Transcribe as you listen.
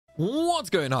What's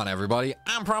going on, everybody?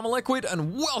 I'm Primalliquid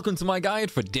and welcome to my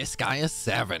guide for Disgaea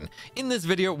 7. In this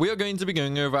video, we are going to be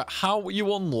going over how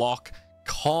you unlock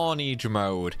Carnage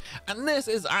mode. And this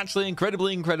is actually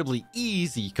incredibly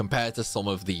easy compared to some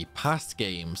of the past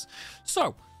games.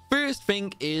 So, first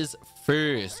thing is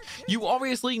first, you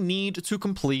obviously need to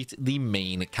complete the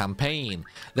main campaign.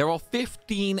 There are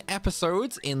 15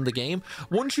 episodes in the game.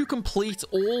 Once you complete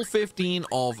all 15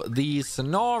 of these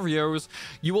scenarios,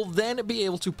 you will then be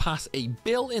able to pass a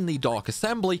bill in the Dark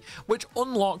Assembly, which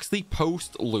unlocks the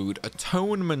post-loot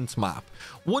atonement map.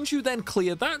 Once you then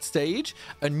clear that stage,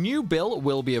 a new bill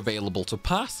will be available to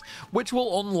pass, which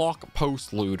will unlock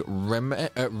post-loot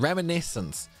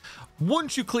reminiscence.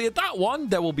 Once you clear that one,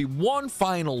 there will be one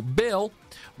final bill,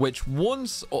 which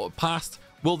once passed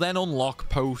will then unlock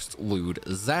post-loot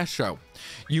Zesho.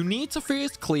 You need to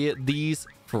first clear these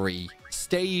 3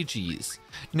 stages.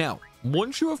 Now,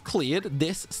 once you have cleared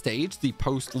this stage, the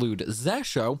post-loot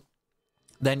Zesho,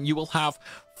 then you will have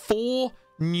 4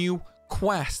 new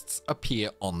quests appear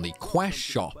on the quest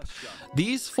shop.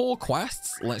 These 4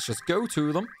 quests, let's just go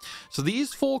to them. So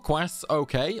these 4 quests,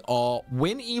 okay, are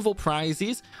win evil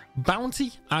prizes,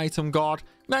 bounty item guard,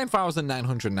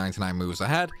 9,999 moves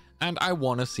ahead, and I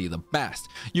want to see the best.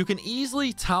 You can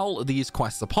easily tell these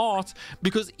quests apart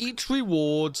because each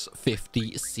rewards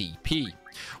 50 CP.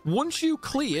 Once you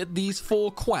clear these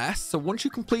 4 quests, so once you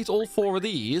complete all 4 of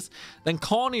these, then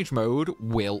Carnage mode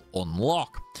will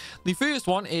unlock. The first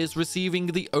one is receiving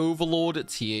the Overlord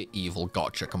tier evil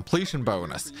gotcha completion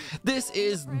bonus. This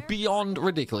is beyond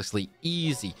ridiculously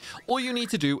easy. All you need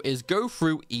to do is go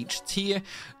through each tier,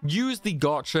 use the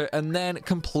gotcha, and then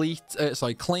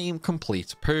claim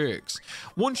complete perks.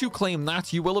 Once you claim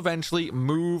that, you will eventually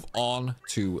move on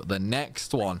to the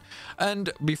next one. And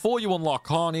before you unlock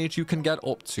Carnage, you can get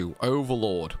up to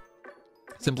Overlord.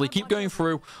 Simply keep going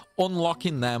through,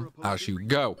 unlocking them as you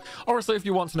go. Obviously, if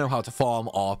you want to know how to farm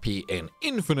RP in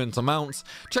infinite amounts,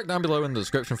 check down below in the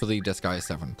description for the Disgaea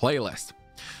 7 playlist.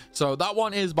 So that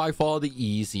one is by far the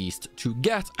easiest to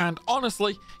get, and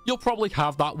honestly, you'll probably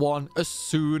have that one as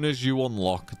soon as you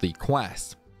unlock the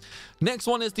quest. Next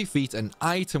one is defeat an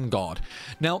item guard.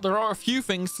 Now, there are a few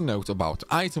things to note about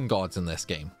item guards in this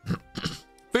game.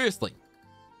 Firstly,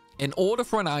 in order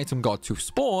for an item guard to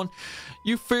spawn,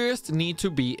 you first need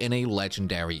to be in a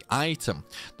legendary item.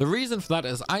 The reason for that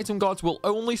is item guards will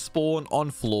only spawn on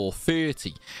floor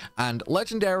 30, and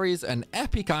legendaries and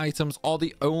epic items are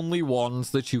the only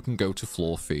ones that you can go to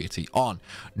floor 30 on.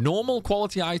 Normal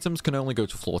quality items can only go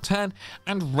to floor 10,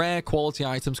 and rare quality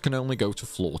items can only go to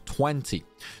floor 20.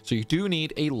 So you do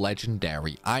need a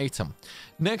legendary item.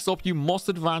 Next up, you must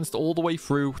advance all the way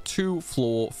through to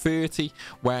floor 30,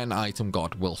 where an item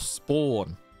guard will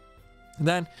spawn.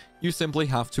 Then you simply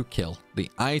have to kill the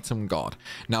item guard.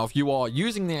 Now, if you are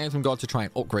using the item guard to try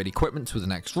and upgrade equipment to the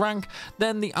next rank,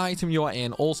 then the item you are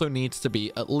in also needs to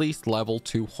be at least level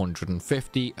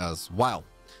 250 as well.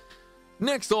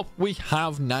 Next up, we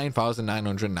have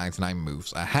 9,999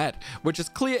 moves ahead, which is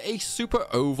clear a Super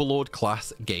Overlord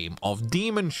class game of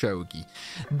Demon Shogi.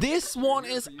 This one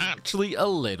is actually a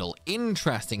little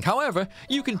interesting. However,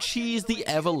 you can cheese the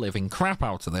ever-living crap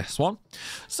out of this one.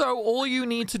 So all you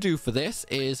need to do for this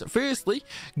is, firstly,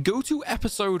 go to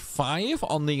episode 5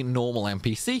 on the normal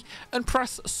NPC and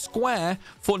press square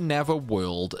for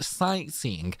Netherworld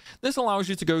sightseeing. This allows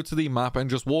you to go to the map and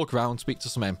just walk around, speak to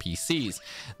some NPCs.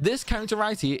 This counter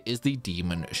right here is the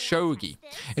Demon Shogi.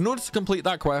 In order to complete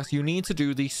that quest, you need to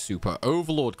do the Super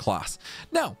Overlord class.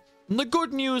 Now, the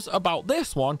good news about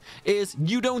this one is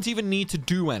you don't even need to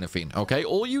do anything, okay?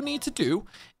 All you need to do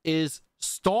is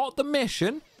start the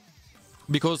mission,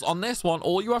 because on this one,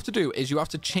 all you have to do is you have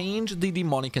to change the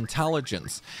demonic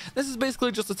intelligence. This is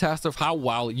basically just a test of how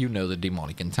well you know the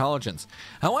demonic intelligence.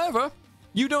 However,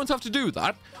 you don't have to do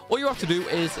that. All you have to do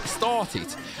is start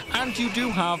it, and you do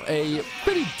have a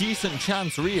pretty decent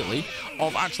chance, really,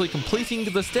 of actually completing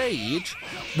the stage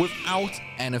without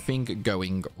anything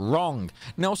going wrong.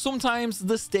 Now, sometimes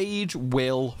the stage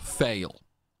will fail,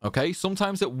 okay?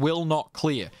 Sometimes it will not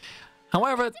clear.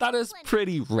 However, that is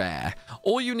pretty rare.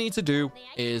 All you need to do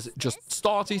is just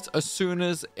start it as soon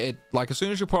as you put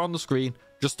it on the screen.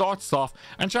 Just start it off,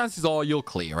 and chances are you'll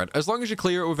clear it. As long as you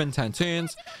clear it within 10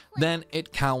 turns, then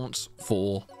it counts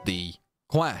for the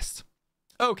quest.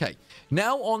 Okay,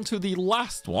 now on to the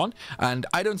last one, and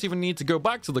I don't even need to go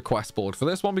back to the quest board for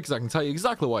this one because I can tell you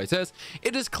exactly what it is.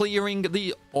 It is clearing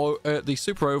the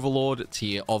Super Overlord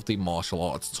tier of the martial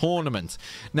arts tournament.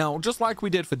 Now, just like we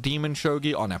did for Demon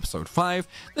Shogi on episode 5,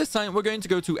 this time we're going to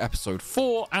go to episode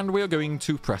 4, and we're going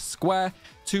to press square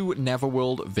to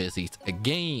Netherworld visit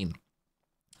again.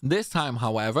 This time,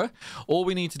 however, all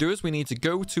we need to do is we need to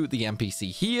go to the NPC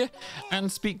here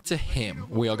and speak to him.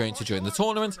 We are going to join the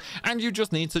tournament, and you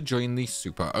just need to join the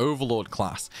Super Overlord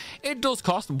class. It does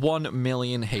cost 1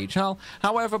 million HL.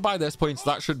 However, by this point,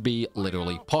 that should be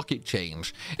literally pocket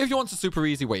change. If you want a super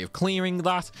easy way of clearing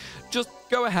that, just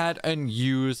go ahead and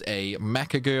use a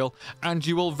Mecha Girl, and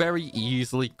you will very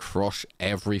easily crush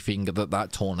everything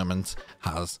that tournament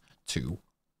has to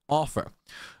offer.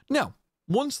 Now,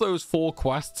 once those 4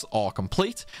 quests are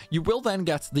complete, you will then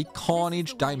get the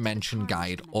Carnage Dimension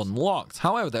Guide unlocked.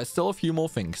 However, there's still a few more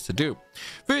things to do.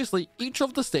 Firstly, each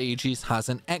of the stages has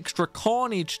an extra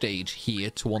Carnage stage here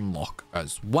to unlock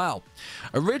as well.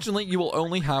 Originally, you will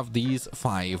only have these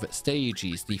 5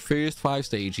 stages, the first 5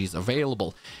 stages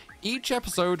available. Each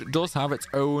episode does have its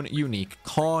own unique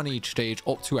Carnage stage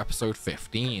up to episode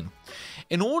 15.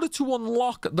 In order to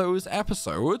unlock those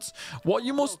episodes, what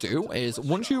you must do is,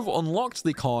 once you've unlocked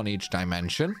the Carnage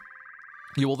dimension,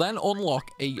 you will then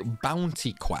unlock a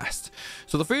bounty quest.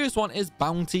 So the first one is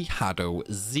Bounty Haddo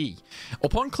Z.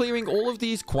 Upon clearing all of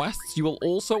these quests, you will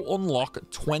also unlock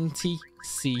 20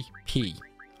 CP.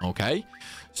 Okay,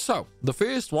 so the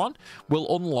first one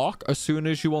will unlock as soon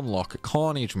as you unlock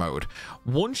Carnage mode.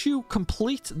 Once you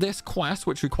complete this quest,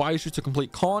 which requires you to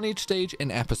complete Carnage stage in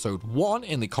episode 1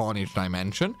 in the Carnage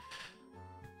dimension.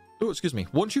 Oh, excuse me.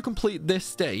 Once you complete this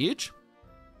stage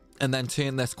and then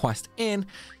turn this quest in,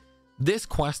 this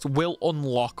quest will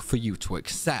unlock for you to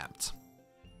accept.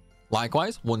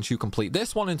 Likewise, once you complete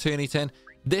this one and turn it in,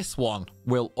 this one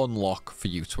will unlock for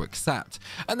you to accept.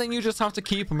 And then you just have to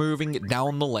keep moving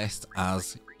down the list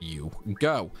as you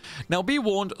go. Now, be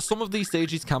warned, some of these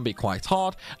stages can be quite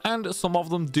hard, and some of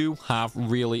them do have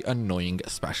really annoying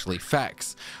special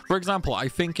effects. For example, I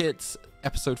think it's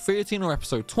episode 13 or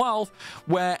episode 12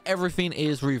 where everything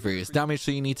is reverse damage,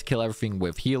 so you need to kill everything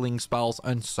with healing spells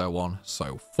and so on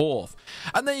so forth.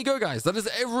 And there you go, guys. That is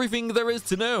everything there is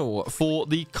to know for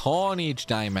the Carnage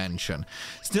dimension.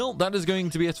 Still, that is going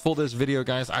to be it for this video,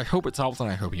 guys. I hope it's helped and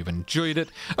I hope you've enjoyed it.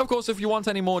 Of course, if you want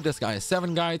any more Disgaea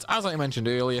 7 guides, as I mentioned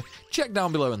earlier, check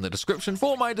down below in the description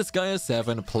for my Disgaea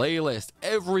 7 playlist.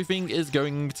 Everything is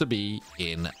going to be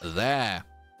in there.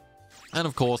 And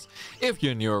of course, if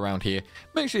you're new around here,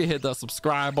 make sure you hit that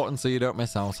subscribe button so you don't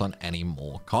miss out on any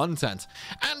more content.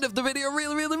 And if the video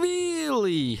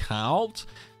really helped,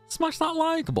 smash that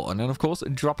like button, and of course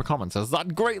drop a comment, as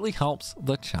that greatly helps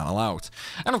the channel out.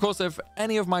 And of course, if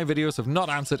any of my videos have not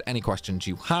answered any questions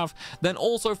you have, then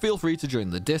also feel free to join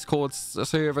the Discord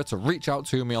server to reach out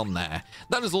to me on there.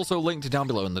 That is also linked down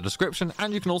below in the description,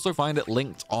 and you can also find it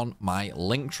linked on my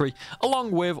linktree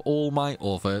along with all my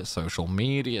other social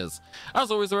medias.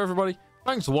 As always though, everybody,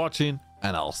 thanks for watching,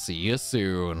 and I'll see you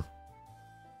soon.